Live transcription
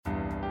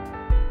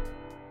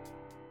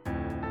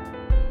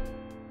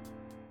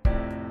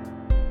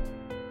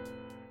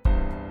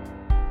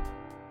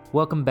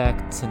Welcome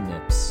back to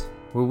Nips,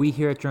 where we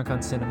here at Drunk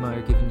on Cinema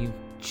are giving you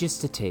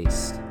just a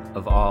taste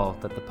of all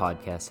that the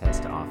podcast has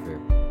to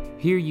offer.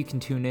 Here you can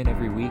tune in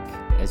every week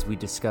as we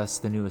discuss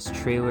the newest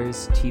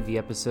trailers, TV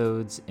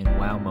episodes, and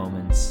wow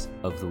moments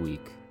of the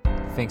week.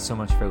 Thanks so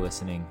much for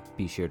listening.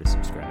 Be sure to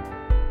subscribe.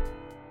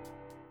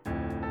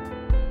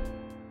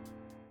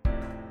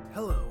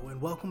 Hello,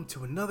 and welcome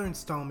to another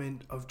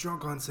installment of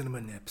Drunk on Cinema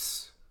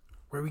Nips,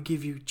 where we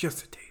give you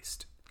just a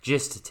taste.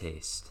 Just a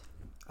taste.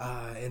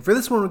 And for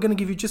this one, we're going to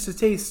give you just a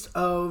taste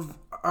of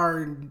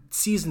our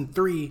season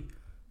 3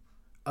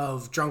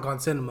 of Drunk on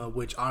Cinema,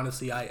 which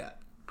honestly, I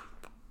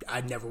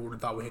never would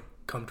have thought we'd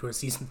come to a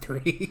season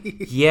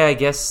 3. Yeah, I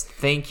guess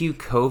thank you,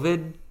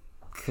 COVID,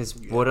 because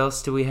what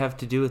else do we have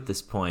to do at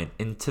this point?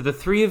 And to the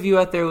three of you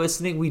out there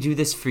listening, we do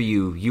this for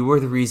you. You are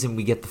the reason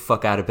we get the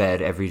fuck out of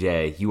bed every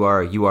day. You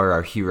are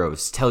our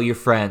heroes. Tell your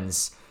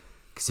friends,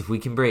 because if we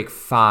can break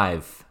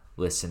 5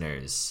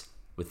 listeners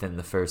within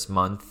the first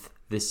month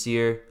this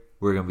year,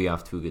 we're going to be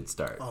off to a good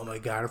start. Oh my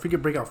god, if we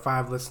could break out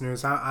 5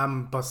 listeners,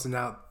 I'm busting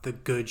out the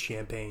good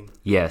champagne.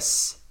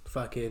 Yes.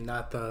 Fucking,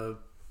 not the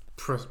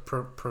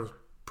Prosecco.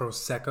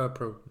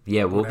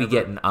 Yeah, we'll be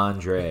getting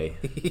Andre.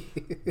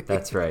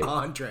 That's right.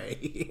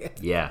 Andre.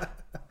 Yeah.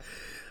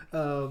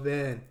 Oh,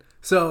 man.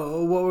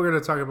 So, what we're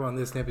going to talk about in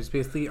this nip is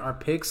basically our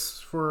picks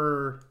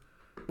for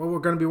what we're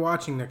going to be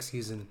watching next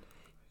season.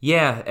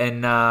 Yeah,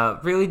 and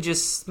really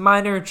just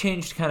minor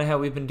change to kind of how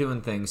we've been doing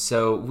things.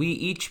 So we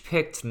each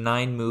picked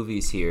 9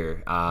 movies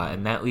here,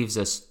 and that leaves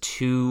us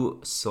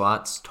 2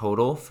 slots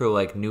total for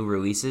like new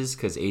releases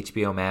because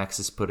HBO Max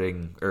is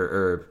putting,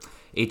 or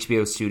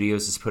HBO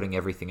Studios is putting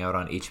everything out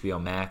on HBO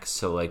Max,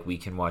 so like we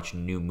can watch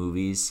new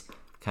movies,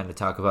 kind of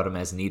talk about them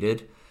as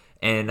needed.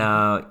 And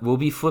we'll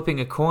be flipping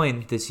a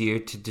coin this year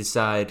to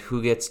decide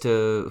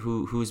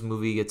whose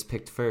movie gets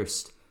picked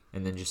first,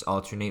 and then just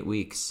alternate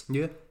weeks.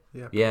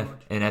 Yeah,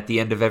 and at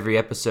the end of every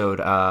episode,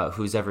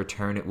 whose ever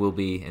turn it will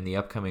be in the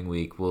upcoming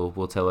week,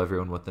 we'll tell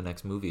everyone what the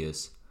next movie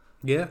is.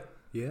 Yeah.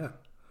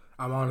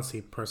 I'm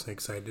honestly personally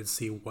excited to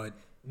see what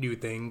new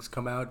things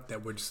come out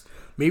that would just...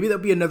 Maybe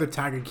there'll be another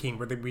Tiger King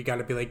where we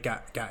gotta be like,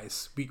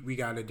 guys, we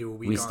gotta do a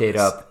week on this. We stayed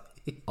up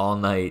all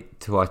night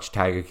to watch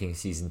Tiger King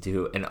Season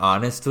 2, and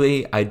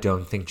honestly, I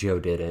don't think Joe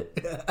did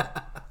it.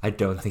 I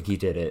don't think he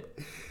did it.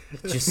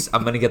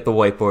 I'm gonna get the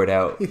whiteboard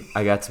out.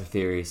 I got some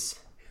theories.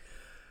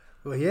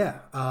 Well, yeah.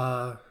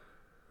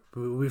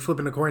 We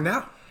flipping a coin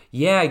now?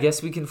 Yeah, I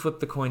guess we can flip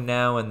the coin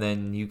now, and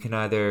then you can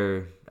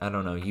either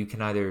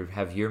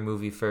have your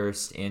movie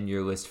first and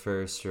your list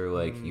first, or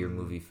like your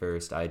movie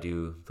first, I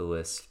do the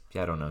list.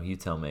 I don't know. You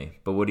tell me.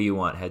 But what do you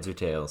want, heads or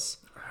tails?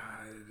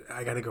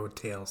 I gotta go with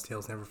tails.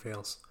 Tails never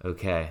fails.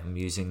 Okay, I'm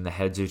using the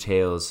heads or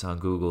tails on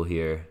Google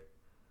here.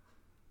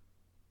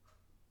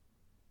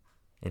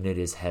 And it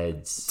is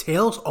heads.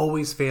 Tails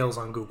always fails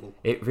on Google.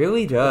 It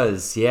really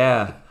does,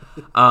 yeah.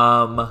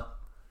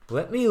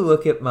 Let me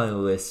look at my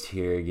list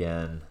here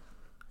again.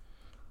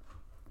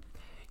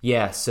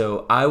 Yeah,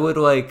 so I would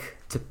like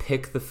to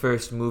pick the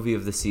first movie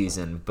of the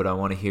season, but I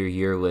want to hear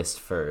your list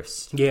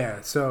first.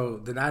 Yeah,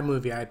 so the 9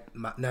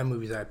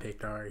 movies I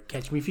picked are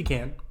Catch Me If You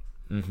Can.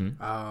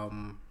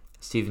 Mm-hmm.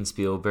 Steven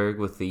Spielberg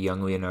with the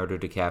young Leonardo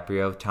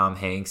DiCaprio, Tom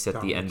Hanks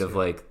at the end of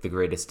like the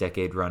greatest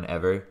decade run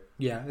ever.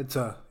 Yeah,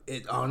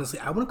 it honestly,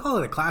 I wouldn't call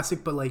it a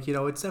classic, but like,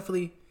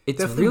 it's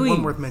definitely really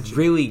one worth mentioning.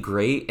 Really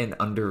great and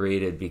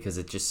underrated because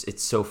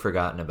it's so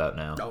forgotten about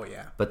now. Oh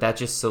yeah. But that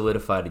just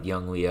solidified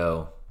young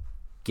Leo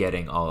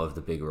getting all of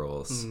the big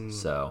roles.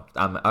 So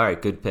all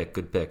right, good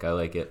pick. I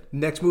like it.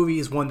 Next movie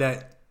is one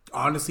that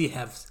honestly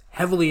have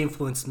heavily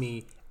influenced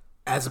me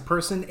as a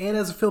person and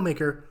as a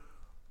filmmaker.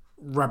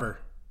 Rubber.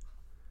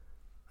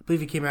 I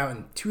believe it came out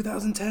in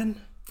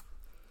 2010.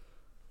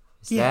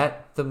 Is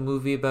that the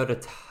movie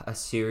about a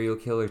serial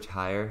killer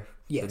tire?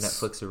 Yes.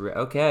 The Netflix.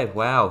 Okay,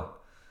 wow.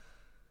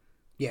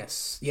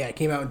 Yes. Yeah, it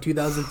came out in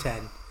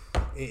 2010.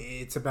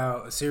 It's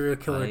about a serial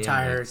killer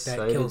tire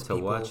that kills people.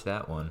 To watch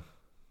that one.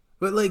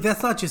 But like,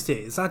 that's not just it.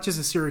 It's not just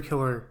a serial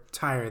killer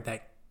tire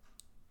that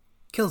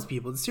kills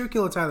people. The serial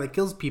killer tire that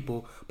kills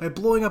people by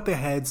blowing up their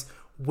heads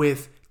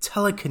with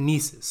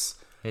telekinesis.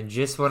 And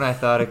just when I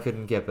thought it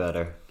couldn't get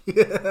better.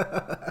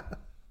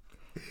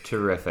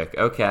 Terrific.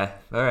 Okay.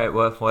 All right.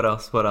 What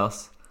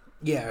else?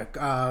 Yeah.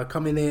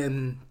 Coming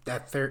in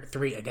at number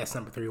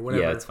 3,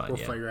 whatever. Yeah, it's fine. We'll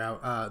figure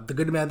out. The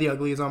Good, the Bad, the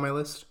Ugly is on my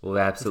list. We'll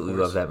absolutely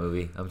love that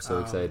movie. I'm so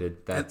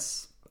excited.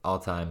 That's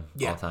all-timer.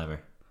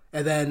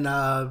 And then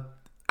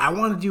I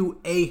want to do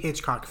a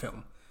Hitchcock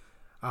film.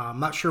 I'm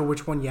not sure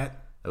which one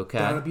yet. Okay.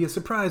 That'll be a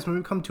surprise when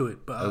we come to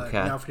it. But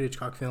now for the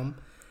Hitchcock film.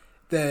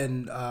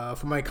 Then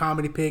for my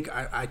comedy pick,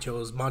 I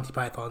chose Monty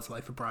Python's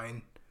Life of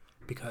Brian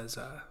because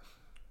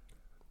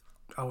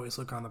always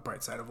look on the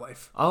bright side of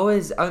life.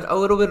 Always a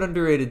little bit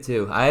underrated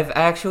too. I've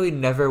actually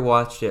never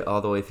watched it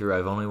all the way through.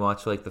 I've only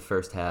watched like the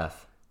first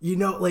half.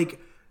 Like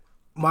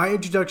my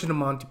introduction to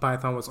Monty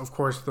Python was, of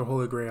course, the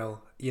Holy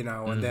Grail.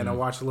 And then I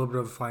watched a little bit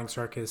of Flying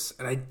Circus,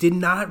 and I did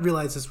not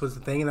realize this was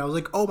the thing. And I was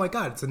like, oh my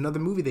god, it's another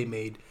movie they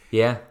made.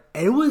 Yeah,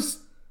 and it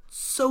was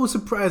so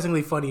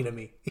surprisingly funny to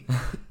me.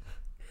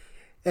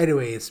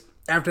 Anyways,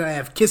 after that, I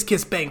have Kiss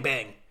Kiss Bang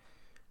Bang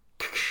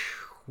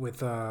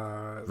with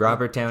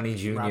Robert Downey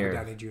Jr. Robert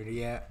Downey Jr.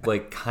 Yeah,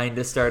 like kind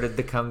of started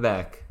the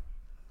comeback.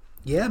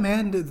 yeah,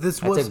 man.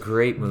 That's a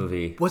great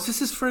movie. Was this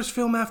his first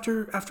film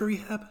after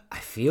Rehab? I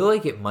feel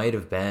like it might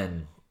have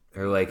been,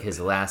 or like his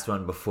last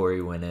one before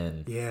he went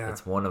in. Yeah,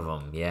 it's one of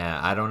them. Yeah,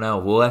 I don't know.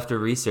 We'll have to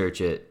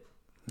research it.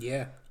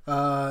 Yeah.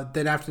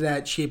 Then after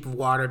that, Shape of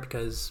Water,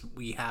 because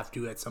we have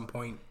to at some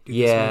point. Do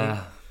this Yeah.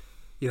 movie.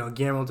 You know,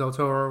 Guillermo del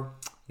Toro.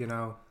 You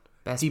know,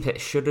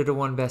 Should it have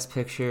won Best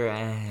Picture?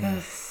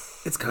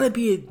 it's gonna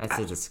be. That's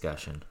a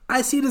discussion.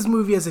 I see this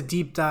movie as a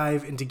deep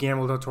dive into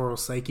Guillermo del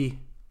Toro's psyche.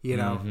 You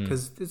know,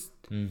 because there's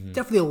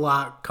definitely a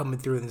lot coming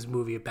through in this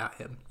movie about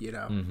him. You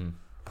know.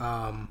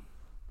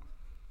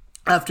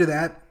 After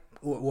that,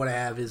 what I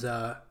have is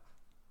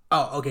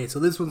okay. So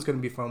this one's gonna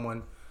be a fun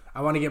one.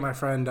 I want to get my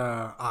friend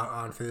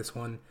on for this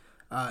one.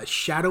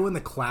 Shadow in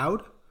the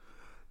Cloud.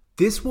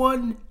 This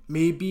one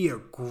may be a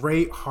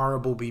great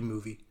horrible B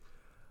movie.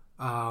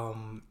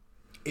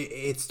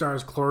 It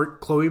stars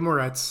Chloe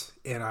Moretz,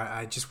 and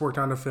I just worked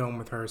on a film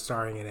with her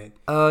starring in it.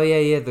 Oh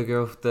yeah,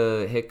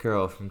 the hit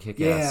girl from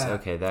Kick-Ass. Yeah.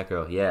 Okay, that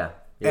girl. Yeah.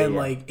 And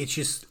like it's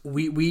just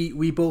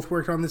we both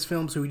worked on this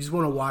film, so we just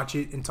want to watch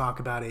it and talk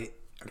about it.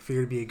 I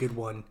figured it'd be a good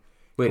one.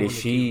 Wait, is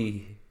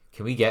she?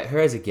 Can we get her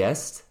as a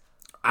guest?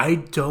 I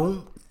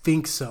don't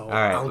think so. All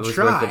right, I'll it was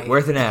try.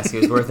 worth an ask.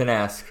 It was worth an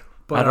ask.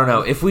 But, I don't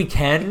know if we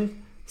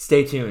can.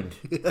 Stay tuned.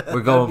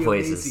 We're going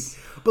places. Amazing.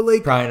 But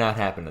like, probably not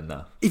happening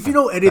though. If you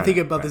know anything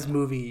about this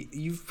movie,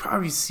 you've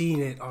probably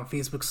seen it on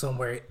Facebook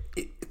somewhere.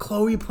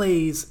 Chloe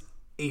plays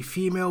a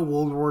female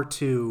World War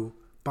II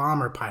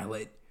bomber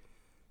pilot.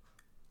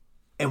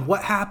 And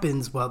what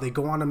happens while they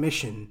go on a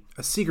mission,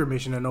 a secret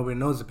mission that nobody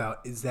knows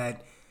about, is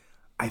that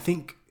I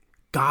think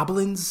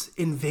goblins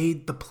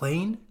invade the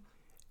plane,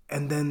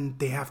 and then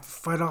they have to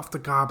fight off the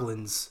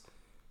goblins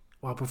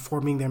while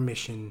performing their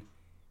mission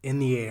in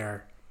the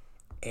air.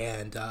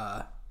 And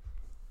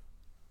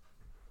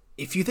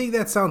if you think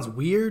that sounds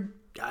weird,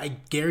 I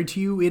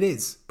guarantee you it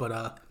is.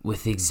 But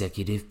with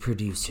executive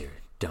producer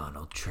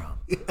Donald Trump.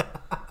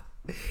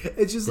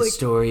 It's just the like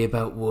story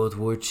about World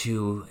War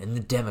II and the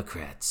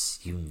Democrats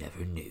you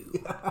never knew.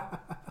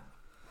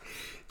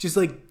 Just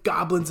like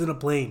goblins in a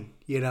plane,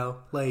 you know?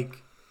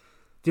 Like,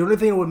 the only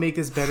thing that would make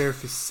this better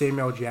if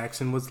Samuel L.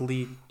 Jackson was the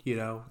lead, you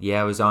know?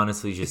 Yeah, I was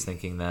honestly just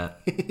thinking that.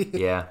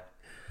 Yeah.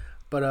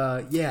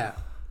 But, yeah.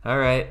 All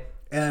right.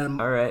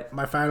 And all right.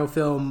 My final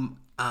film,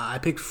 I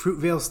picked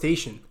Fruitvale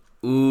Station.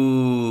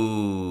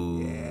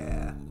 Ooh.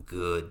 Yeah.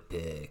 Good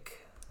pick.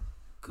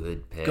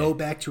 Good pick. Go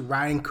back to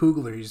Ryan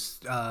Coogler's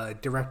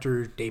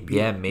director debut.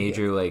 Yeah,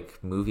 major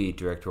like movie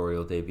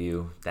directorial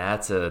debut.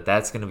 That's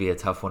gonna be a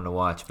tough one to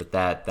watch, but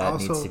that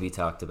also needs to be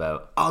talked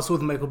about. Also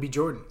with Michael B.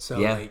 Jordan. So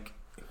yeah. like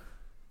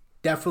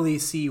definitely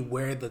see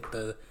where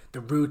the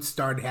roots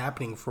started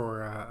happening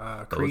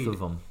for Creed. Both of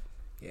them.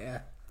 Yeah.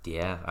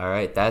 Yeah, all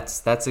right.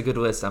 That's a good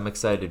list. I'm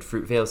excited.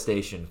 Fruitvale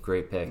Station,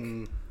 great pick.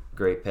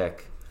 Great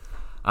pick.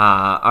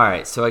 All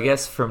right, so I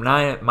guess from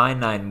my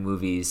 9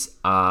 movies,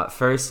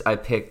 first I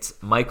picked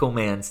Michael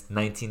Mann's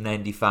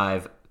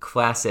 1995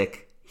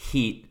 classic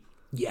Heat.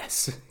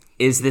 Yes.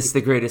 Is this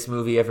the greatest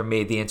movie ever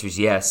made? The answer is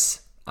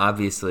yes,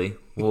 obviously.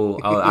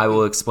 I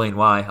will explain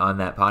why on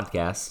that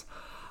podcast.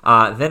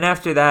 Then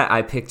after that,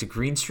 I picked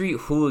Green Street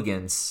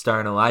Hooligans,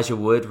 starring Elijah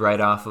Wood,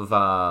 right off of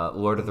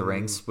Lord of the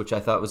Rings, which I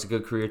thought was a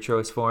good career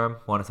choice for him.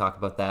 Want to talk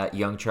about that.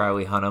 Young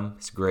Charlie Hunnam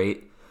is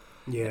great.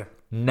 Yeah.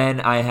 And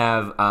then I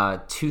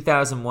have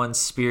 2001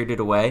 Spirited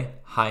Away,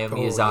 Hayao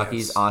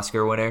Miyazaki's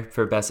Oscar winner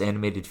for Best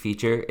Animated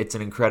Feature. It's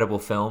an incredible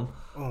film.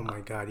 Oh my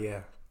God,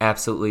 yeah.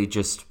 Absolutely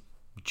just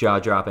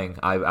jaw-dropping.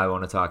 I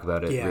want to talk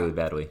about it really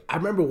badly. I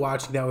remember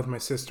watching that with my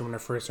sister when I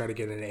first started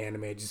getting into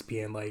anime, just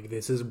being like,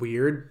 this is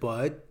weird,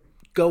 but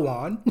go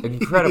on.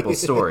 Incredible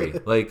story.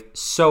 Like,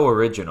 so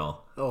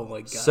original. Oh my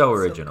God. So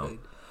original.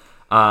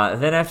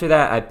 Then after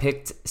that, I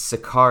picked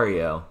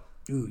Sicario.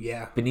 Ooh,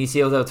 yeah.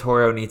 Benicio del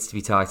Toro needs to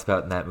be talked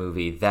about in that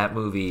movie. That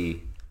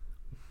movie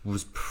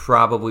was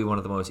probably one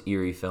of the most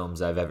eerie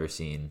films I've ever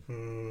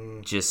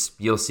seen. Just,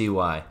 you'll see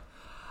why.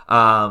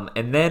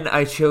 And then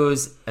I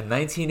chose a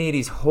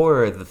 1980s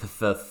horror, The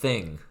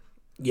Thing.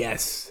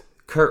 Yes.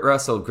 Kurt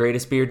Russell,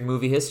 greatest beard in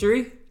movie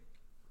history?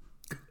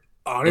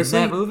 Honestly,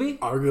 in that movie?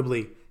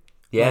 Arguably.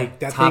 Yeah, like,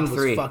 that top thing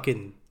was 3.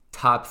 fucking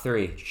top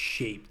 3.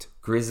 Shaped.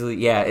 Grizzly,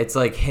 yeah, it's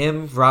like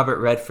him, Robert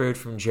Redford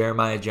from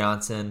Jeremiah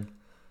Johnson.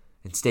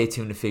 And stay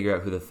tuned to figure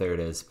out who the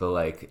third is. But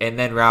like, and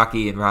then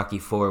Rocky and Rocky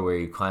 4, where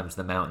he climbs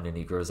the mountain and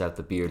he grows out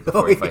the beard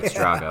before he fights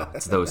Drago.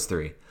 It's those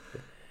 3.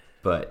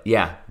 But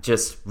yeah,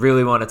 just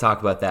really want to talk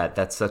about that.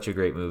 That's such a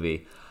great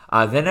movie.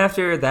 Then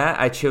after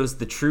that, I chose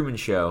The Truman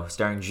Show,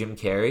 starring Jim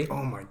Carrey.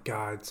 Oh my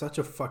God, such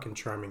a fucking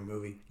charming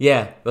movie.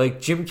 Yeah,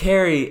 like Jim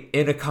Carrey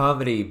in a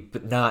comedy,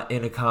 but not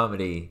in a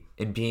comedy,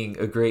 and being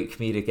a great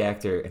comedic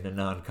actor in a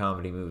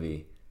non-comedy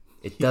movie.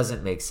 It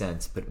doesn't make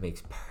sense, but it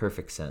makes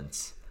perfect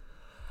sense.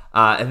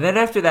 And then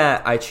after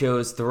that, I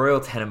chose The Royal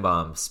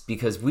Tenenbaums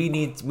because we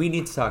need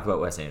to talk about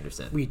Wes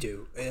Anderson. We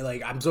do.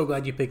 Like, I'm so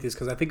glad you picked this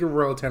because I think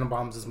Royal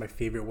Tenenbaums is my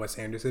favorite Wes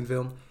Anderson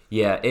film.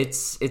 Yeah,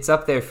 it's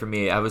up there for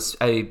me. I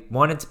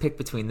wanted to pick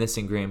between this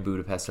and Grand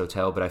Budapest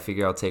Hotel, but I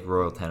figure I'll take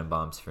Royal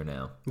Tenenbaums for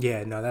now.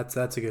 Yeah, no, that's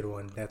a good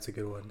one. That's a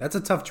good one. That's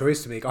a tough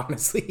choice to make,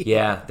 honestly.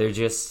 Yeah, they're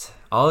just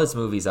all his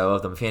movies. I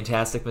love them.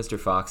 Fantastic Mr.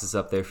 Fox is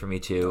up there for me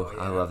too. Oh,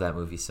 yeah. I love that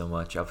movie so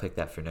much. I'll pick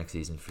that for next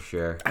season for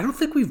sure. I don't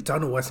think we've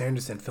done a Wes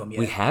Anderson film yet.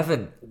 We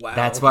haven't. Wow.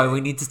 That's why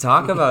we need to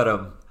talk about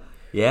him.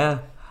 Yeah.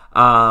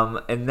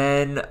 And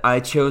then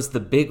I chose The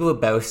Big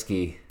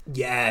Lebowski.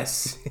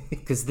 Yes.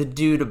 Because the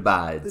dude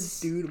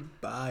abides. The dude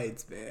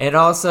abides, man. And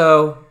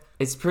also,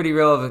 it's pretty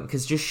relevant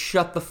because just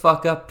shut the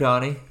fuck up,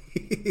 Donnie.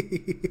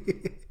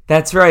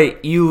 That's right.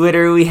 You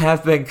literally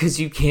have been because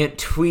you can't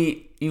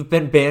tweet. You've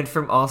been banned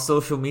from all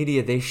social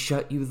media. They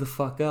shut you the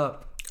fuck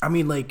up. I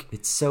mean, like...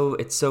 It's so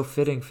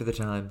fitting for the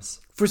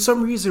times. For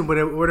some reason, when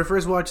I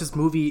first watched this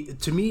movie,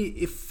 to me,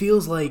 it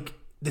feels like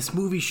this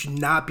movie should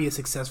not be as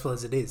successful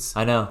as it is.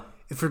 I know.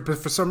 But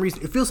for some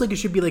reason, it feels like it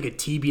should be like a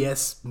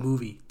TBS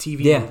movie,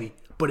 TV movie,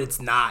 but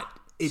it's not.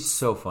 It's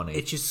so funny.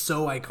 It's just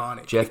so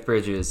iconic. Jeff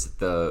Bridges,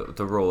 the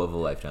role of a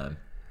lifetime.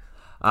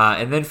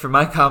 And then for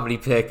my comedy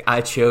pick,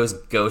 I chose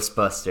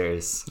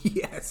Ghostbusters.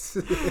 Yes.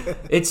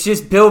 It's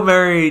just Bill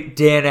Murray,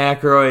 Dan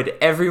Aykroyd,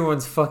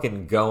 everyone's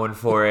fucking going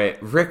for it.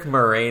 Rick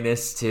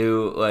Moranis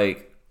too,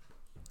 like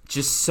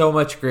just so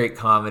much great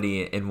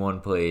comedy in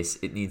one place.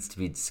 It needs to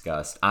be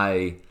discussed.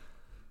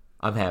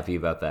 I'm happy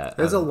about that.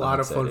 There's a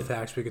lot of fun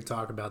facts we could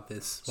talk about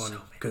this one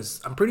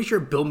because I'm pretty sure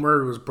Bill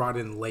Murray was brought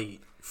in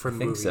late for the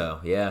movie. I think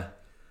so, yeah.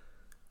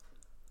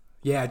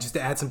 Yeah, just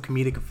to add some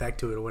comedic effect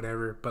to it or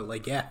whatever. But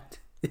like, yeah.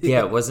 Yeah,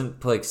 it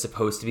wasn't like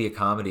supposed to be a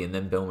comedy, and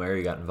then Bill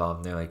Murray got involved,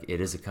 and they're like,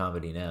 it is a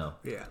comedy now.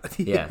 Yeah.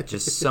 Yeah,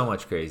 just so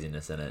much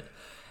craziness in it.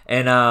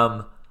 And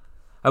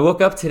I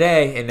woke up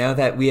today, and now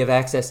that we have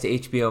access to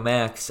HBO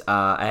Max,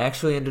 I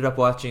actually ended up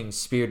watching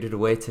Spirited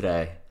Away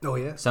today. Oh,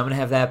 yeah? So I'm going to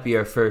have that be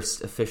our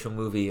first official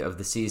movie of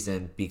the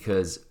season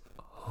because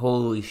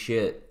holy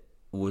shit,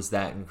 was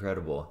that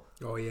incredible.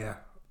 Oh, yeah.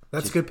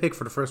 That's a good pick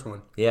for the first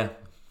one. Yeah.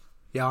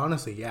 Yeah,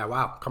 honestly, yeah,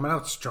 wow. Coming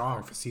out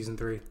strong for season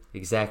 3.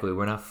 Exactly.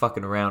 We're not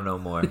fucking around no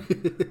more.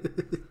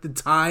 The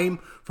time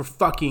for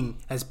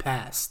fucking has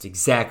passed.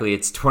 Exactly.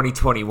 It's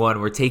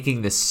 2021. We're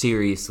taking this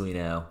seriously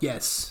now.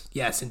 Yes.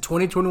 Yes. In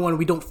 2021,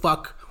 we don't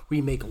fuck,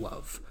 we make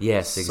love.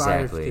 Yes, exactly.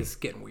 Sorry if this is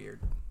getting weird.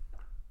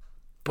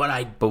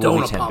 But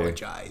don't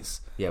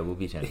apologize. Yeah, we'll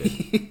be tender.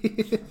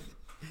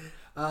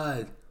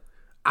 Any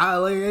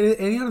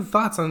other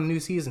thoughts on the new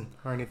season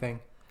or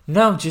anything?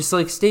 No, just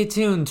like stay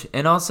tuned.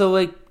 And also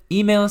like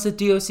email us at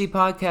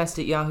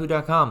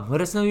docpodcast@yahoo.com. Let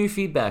us know your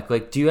feedback.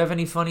 Like, do you have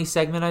any funny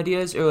segment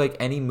ideas or like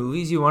any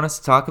movies you want us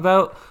to talk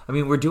about? I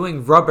mean, we're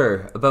doing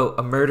Rubber about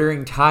a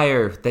murdering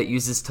tire that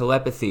uses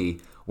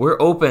telepathy.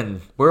 We're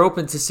open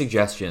to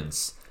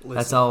suggestions.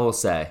 That's all we'll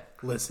say.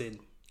 Listen,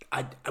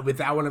 with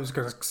that one, I'm just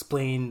going to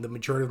explain the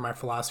majority of my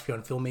philosophy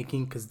on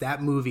filmmaking because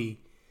that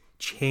movie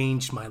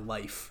changed my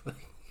life.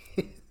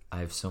 I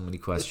have so many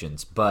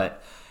questions,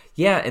 but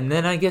yeah, and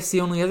then I guess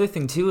the only other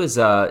thing too is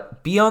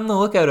be on the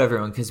lookout,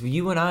 everyone, because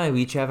you and I,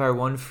 we each have our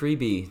one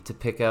freebie to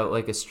pick out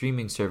like a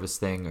streaming service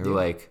thing, or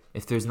like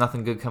if there's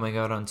nothing good coming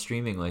out on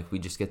streaming, like we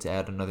just get to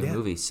add another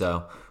movie,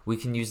 so we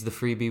can use the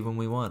freebie when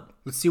we want.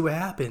 Let's see what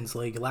happens.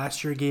 Like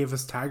last year gave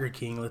us Tiger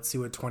King. Let's see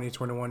what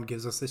 2021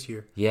 gives us this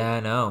year. Yeah,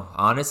 I know.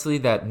 Honestly,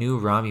 that new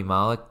Rami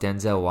Malek,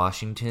 Denzel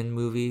Washington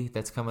movie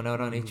that's coming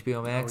out on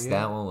HBO Max,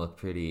 that one looked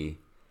pretty.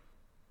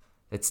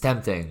 It's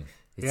tempting.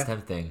 It's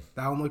tempting.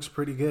 That one looks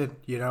pretty good.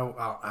 You know,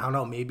 I don't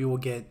know.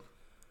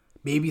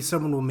 Maybe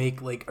someone will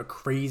make like a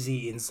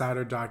crazy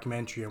insider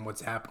documentary on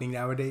what's happening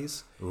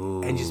nowadays.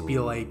 Ooh. And just be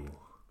like,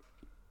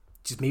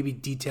 just maybe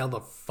detail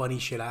the funny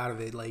shit out of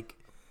it. Like,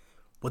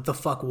 what the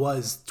fuck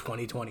was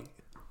 2020?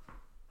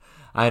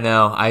 I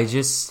know. I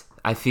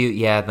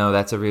feel,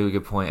 that's a really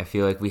good point. I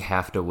feel like we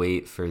have to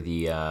wait for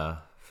the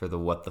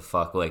what the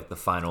fuck, like the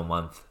final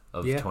month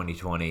of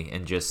 2020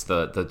 and just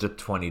the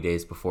 20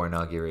 days before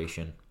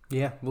inauguration.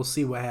 Yeah, we'll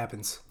see what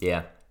happens.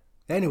 Yeah.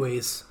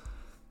 Anyways,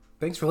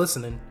 thanks for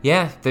listening.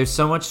 Yeah, there's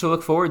so much to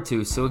look forward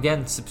to. So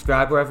again,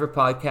 subscribe wherever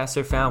podcasts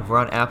are found. We're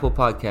on Apple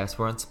Podcasts.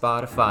 We're on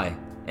Spotify.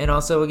 And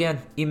also,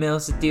 again, email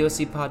us at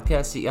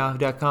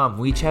docpodcast@yahoo.com.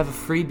 We each have a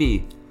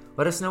freebie.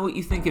 Let us know what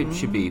you think it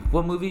should be.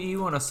 What movie do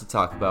you want us to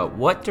talk about?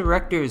 What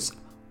directors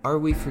are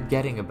we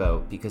forgetting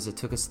about? Because it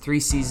took us 3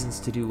 seasons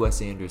to do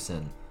Wes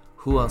Anderson.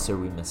 Who else are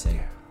we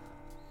missing?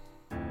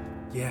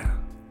 Yeah.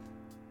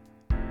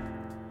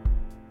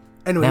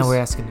 Anyways, now we're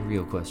asking the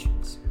real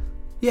questions.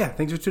 Yeah,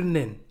 thanks for tuning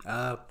in.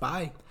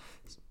 Bye.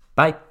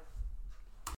 Bye.